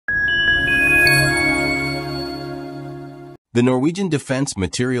The Norwegian Defence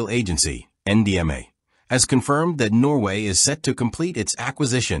Materiel Agency, NDMA, has confirmed that Norway is set to complete its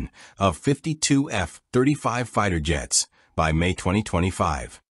acquisition of 52 F-35 fighter jets by May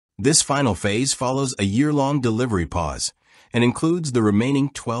 2025. This final phase follows a year-long delivery pause and includes the remaining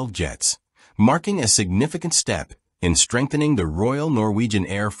 12 jets, marking a significant step in strengthening the Royal Norwegian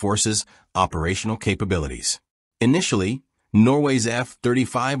Air Force's operational capabilities. Initially, Norway's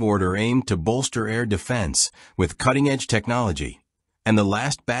F-35 order aimed to bolster air defense with cutting-edge technology, and the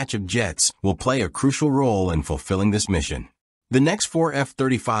last batch of jets will play a crucial role in fulfilling this mission. The next 4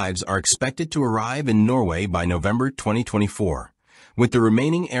 F-35s are expected to arrive in Norway by November 2024, with the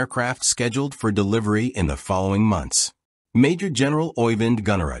remaining aircraft scheduled for delivery in the following months. Major General Øyvind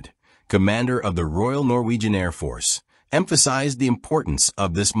Gunnerud, commander of the Royal Norwegian Air Force, emphasized the importance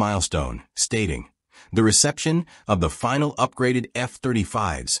of this milestone, stating, "The reception of the final upgraded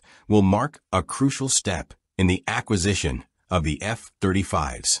F-35s will mark a crucial step in the acquisition of the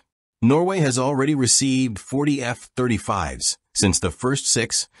F-35s. Norway has already received 40 F-35s since the first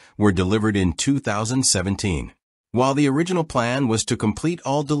 6 were delivered in 2017. While the original plan was to complete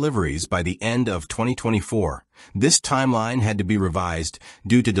all deliveries by the end of 2024, this timeline had to be revised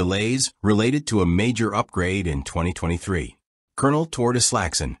due to delays related to a major upgrade in 2023. Colonel Tord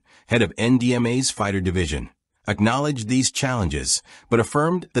Aslaksen, head of NDMA's fighter division, acknowledged these challenges, but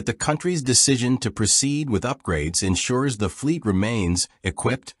affirmed that the country's decision to proceed with upgrades ensures the fleet remains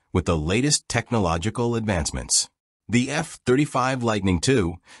equipped with the latest technological advancements. The F-35 Lightning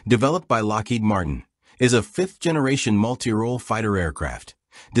II, developed by Lockheed Martin, is a 5th-generation multirole fighter aircraft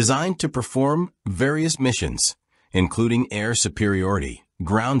designed to perform various missions, including air superiority,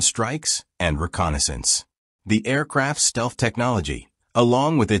 ground strikes, and reconnaissance. The aircraft's stealth technology,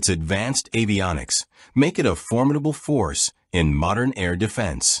 along with its advanced avionics, make it a formidable force in modern air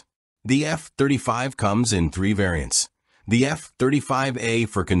defense. The F-35 comes in 3 variants. The F-35A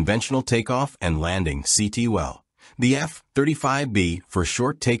for conventional takeoff and landing (CTOL), the F-35B for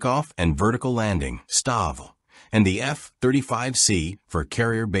short takeoff and vertical landing (STOVL), and the F-35C for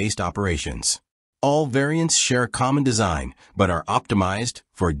carrier-based operations. All variants share a common design but are optimized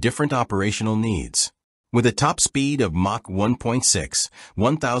for different operational needs. With a top speed of Mach 1.6,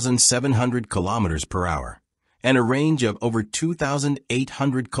 1,700 km per hour, and a range of over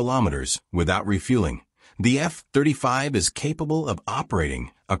 2,800 km without refueling, the F-35 is capable of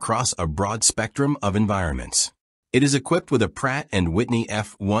operating across a broad spectrum of environments. It is equipped with a Pratt & Whitney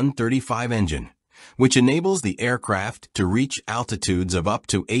F-135 engine, which enables the aircraft to reach altitudes of up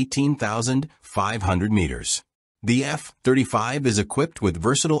to 18,500 meters. The F-35 is equipped with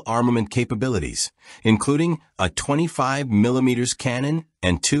versatile armament capabilities, including a 25mm cannon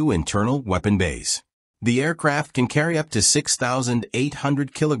and 2 internal weapon bays. The aircraft can carry up to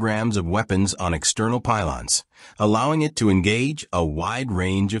 6,800 kilograms of weapons on external pylons, allowing it to engage a wide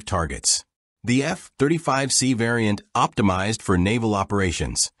range of targets. The F-35C variant, optimized for naval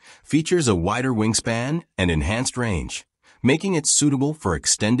operations, features a wider wingspan and enhanced range, making it suitable for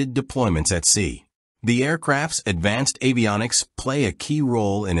extended deployments at sea. The aircraft's advanced avionics play a key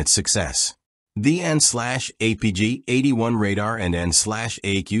role in its success. The N/APG-81 radar and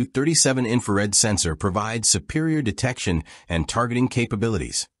N/AQ-37 infrared sensor provide superior detection and targeting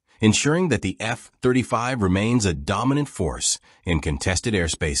capabilities, ensuring that the F-35 remains a dominant force in contested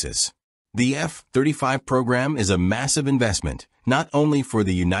airspaces. The F-35 program is a massive investment, not only for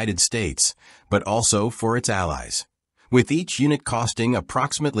the United States, but also for its allies, with each unit costing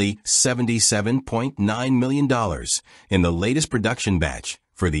approximately $77.9 million in the latest production batch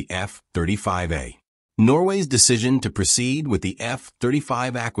for the F-35A. Norway's decision to proceed with the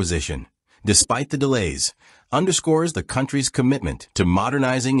F-35 acquisition, despite the delays, underscores the country's commitment to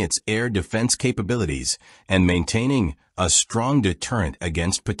modernizing its air defense capabilities and maintaining a strong deterrent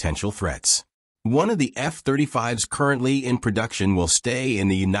against potential threats. One of the F-35s currently in production will stay in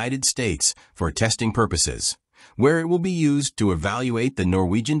the United States for testing purposes, where it will be used to evaluate the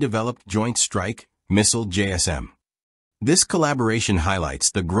Norwegian-developed Joint Strike Missile JSM. This collaboration highlights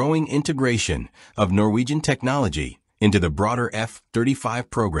the growing integration of Norwegian technology into the broader F-35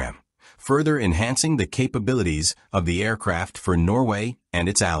 program, further enhancing the capabilities of the aircraft for Norway and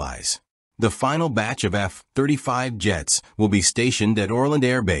its allies. The final batch of F-35 jets will be stationed at Ørland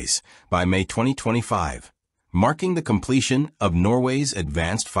Air Base by May 2025, marking the completion of Norway's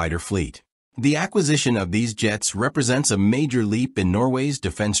advanced fighter fleet. The acquisition of these jets represents a major leap in Norway's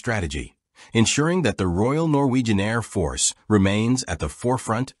defense strategy, ensuring that the Royal Norwegian Air Force remains at the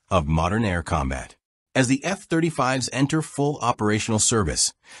forefront of modern air combat. As the F-35s enter full operational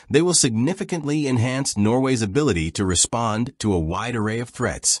service, they will significantly enhance Norway's ability to respond to a wide array of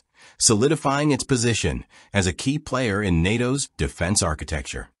threats, solidifying its position as a key player in NATO's defense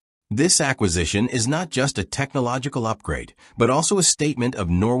architecture. This acquisition is not just a technological upgrade, but also a statement of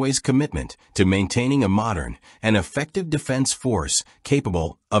Norway's commitment to maintaining a modern and effective defense force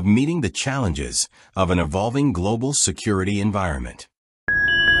capable of meeting the challenges of an evolving global security environment.